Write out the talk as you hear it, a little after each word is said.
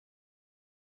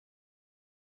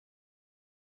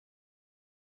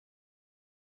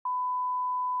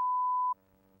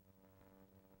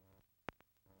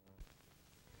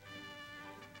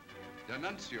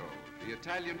D'Annunzio, the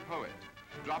Italian poet,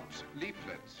 drops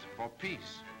leaflets for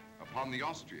peace upon the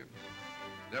Austrians.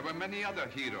 There were many other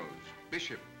heroes,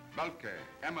 Bishop, Balke,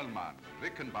 Emmelmann,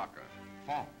 Rickenbacker,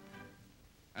 Font.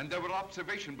 And there were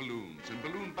observation balloons and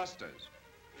balloon busters.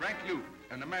 Frank Luke,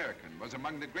 an American, was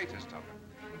among the greatest of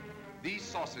them. These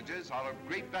sausages are of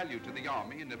great value to the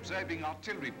Army in observing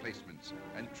artillery placements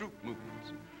and troop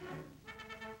movements.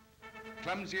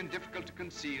 Clumsy and difficult to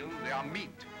conceal, they are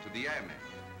meat to the airmen.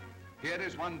 Here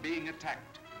is one being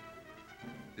attacked.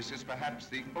 This is perhaps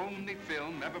the only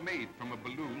film ever made from a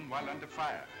balloon while under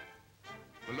fire.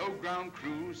 Below ground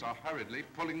crews are hurriedly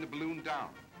pulling the balloon down.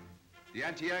 The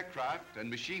anti-aircraft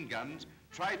and machine guns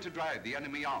try to drive the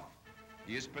enemy off.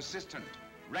 He is persistent,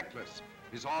 reckless.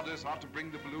 His orders are to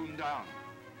bring the balloon down.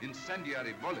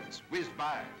 Incendiary bullets whiz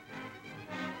by.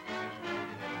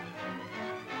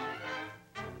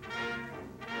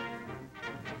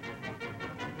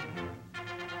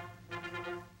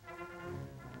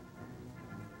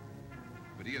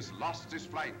 But he has lost his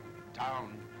flight.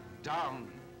 Down, down,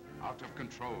 out of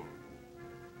control.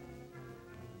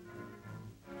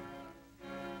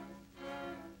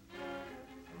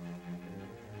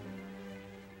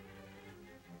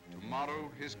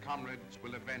 Tomorrow his comrades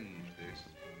will avenge this.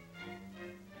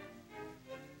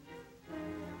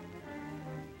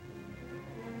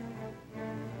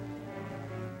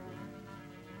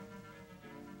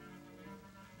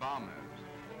 Bombers,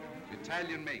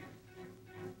 Italian make.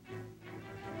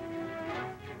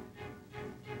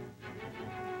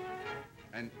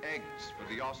 And eggs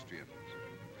for the Austrians.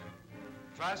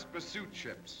 Fast pursuit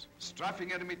ships,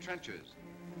 strafing enemy trenches.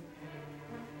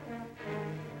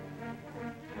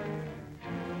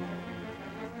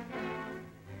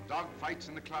 Dog fights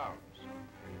in the clouds.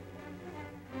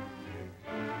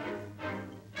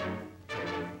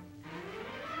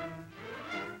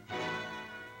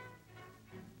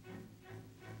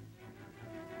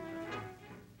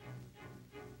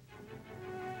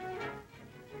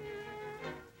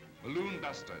 Balloon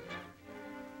busters,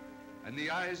 and the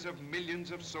eyes of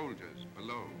millions of soldiers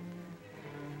below.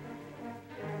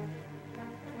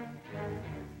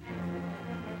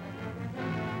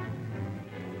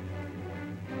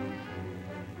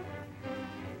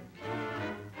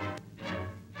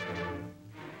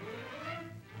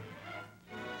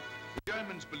 The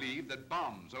Germans believe that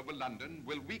bombs over London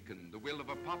will weaken the will of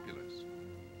a populace.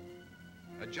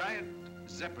 A giant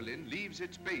Zeppelin leaves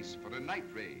its base for a night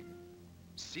raid.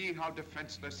 See how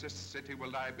defenseless this city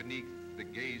will lie beneath the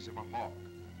gaze of a hawk.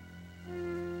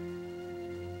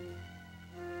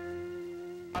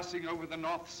 Passing over the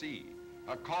North Sea,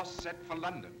 a course set for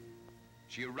London.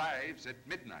 She arrives at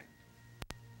midnight.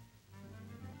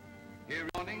 Here in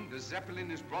the morning, the Zeppelin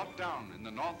is brought down in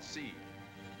the North Sea.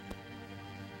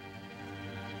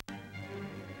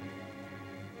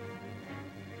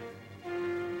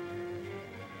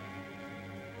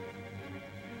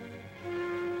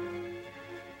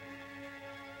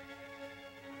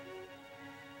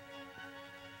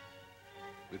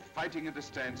 With fighting at a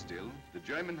standstill, the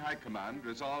German High Command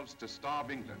resolves to starve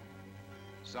England.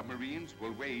 Submarines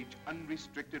will wage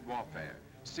unrestricted warfare,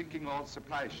 sinking all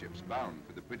supply ships bound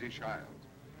for the British Isles.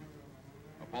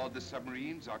 Aboard the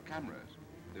submarines are cameras.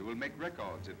 They will make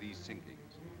records of these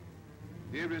sinkings.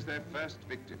 Here is their first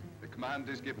victim. The command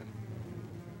is given.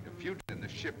 A few and the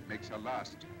ship makes her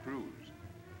last cruise.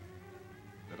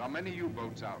 There are many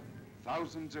U-boats out.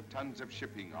 Thousands of tons of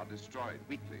shipping are destroyed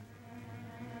weekly.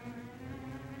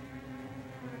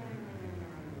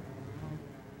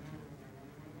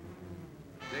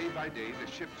 Day by day,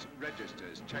 the ship's register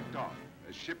is checked off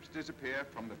as ships disappear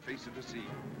from the face of the sea.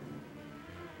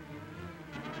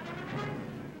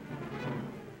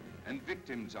 And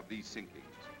victims of these sinkings.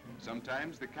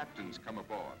 Sometimes the captains come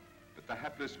aboard, but the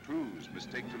hapless crews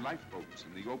must take to lifeboats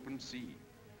in the open sea.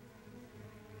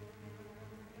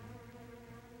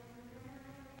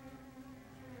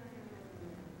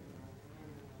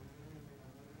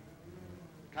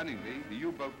 Cunningly, the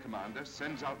U-boat commander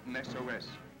sends out an SOS.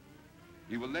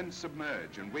 He will then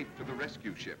submerge and wait for the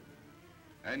rescue ship,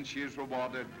 and she is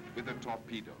rewarded with a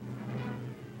torpedo.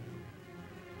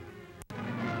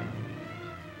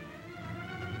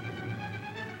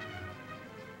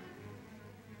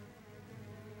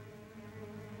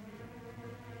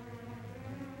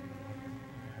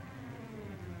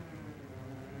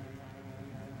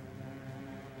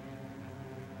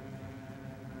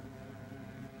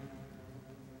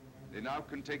 They now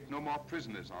can take no more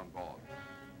prisoners on board.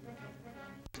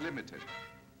 Limited.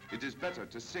 It is better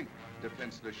to sink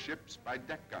defenseless ships by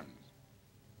deck guns.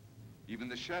 Even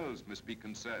the shells must be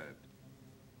conserved.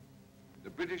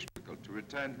 The British difficult to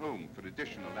return home for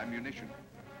additional ammunition.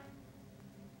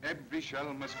 Every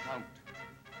shell must count.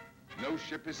 No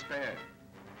ship is spared.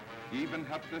 Even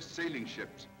helpless sailing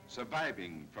ships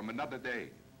surviving from another day.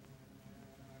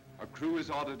 A crew is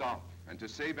ordered off, and to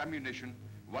save ammunition,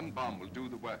 one bomb will do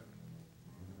the work.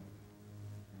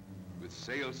 With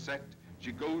sails set,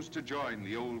 she goes to join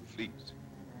the old fleet.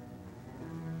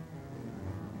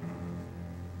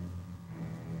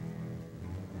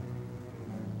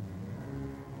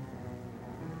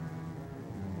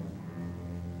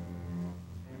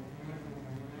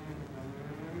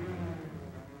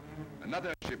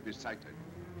 Another ship is sighted.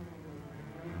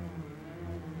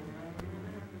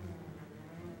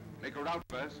 Make her out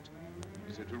first.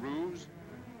 Is it a ruse?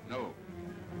 No.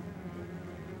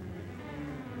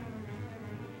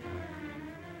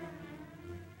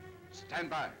 Stand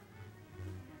by.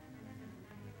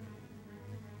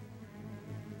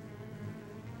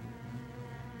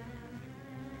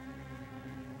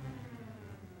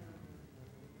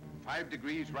 Five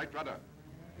degrees right rudder.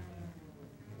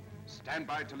 Stand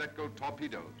by to let go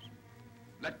torpedoes.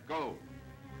 Let go.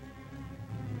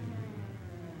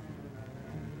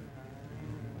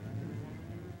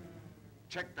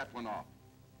 Check that one off.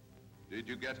 Did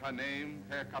you get her name,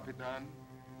 Herr Capitan?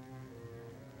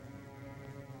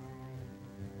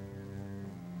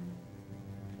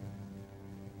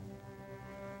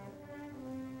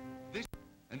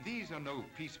 These are no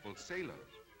peaceful sailors.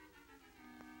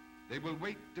 They will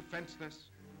wait defenseless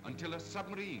until a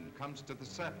submarine comes to the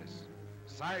surface.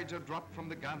 Sides are dropped from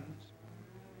the guns,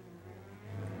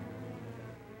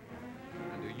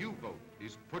 and a U-boat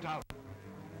is put out.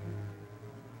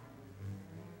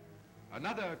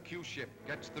 Another Q ship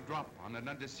gets the drop on an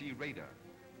undersea raider,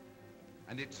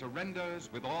 and it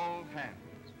surrenders with all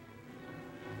hands.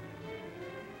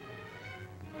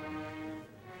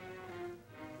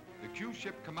 The Q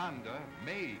ship commander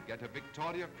may get a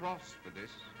Victoria Cross for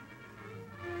this.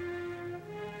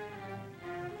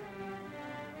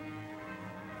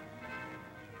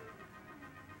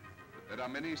 But there are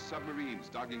many submarines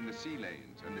dogging the sea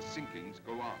lanes, and the sinkings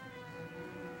go on.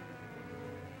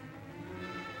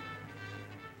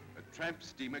 A tramp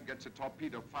steamer gets a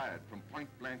torpedo fired from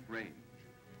point-blank range.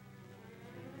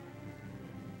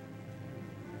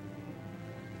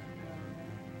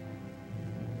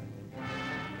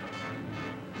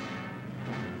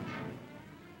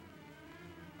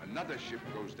 Another ship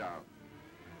goes down.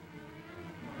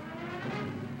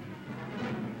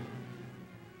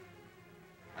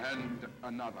 And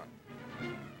another.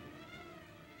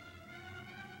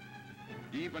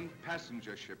 Even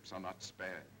passenger ships are not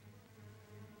spared.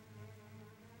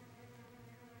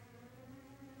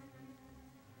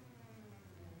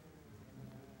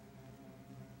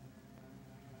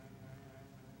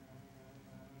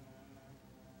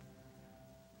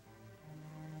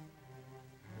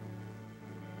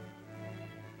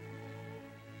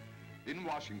 In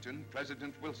Washington,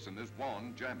 President Wilson has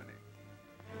warned Germany.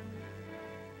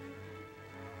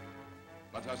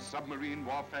 But her submarine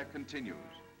warfare continues.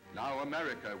 Now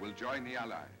America will join the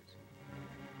Allies.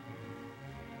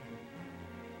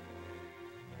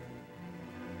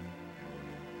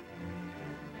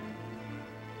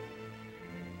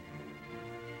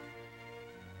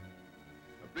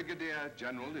 A brigadier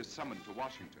general is summoned to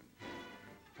Washington.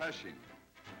 Pershing.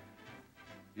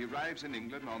 He arrives in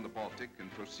England on the Baltic and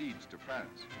proceeds to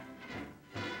France.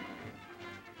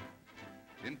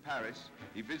 In Paris,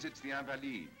 he visits the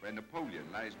Invalides, where Napoleon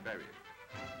lies buried.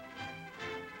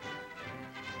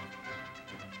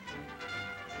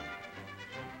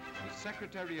 The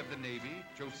Secretary of the Navy,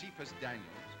 Josephus Daniels,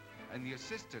 and the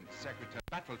Assistant Secretary of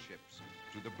Battleships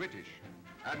to the British.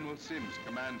 Admiral Sims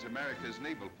commands America's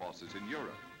naval forces in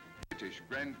Europe. British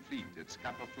Grand Fleet at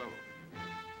Scapa Flow.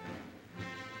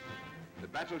 The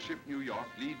battleship New York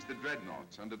leads the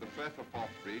dreadnoughts under the Firth of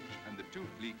Forth Bridge, and the two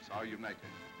fleets are united.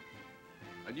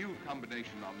 A new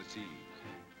combination on the seas.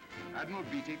 Admiral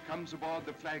Beatty comes aboard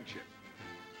the flagship.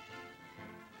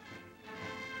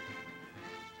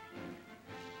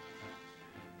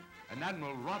 And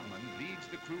Admiral Rodman leads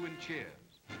the crew in cheers.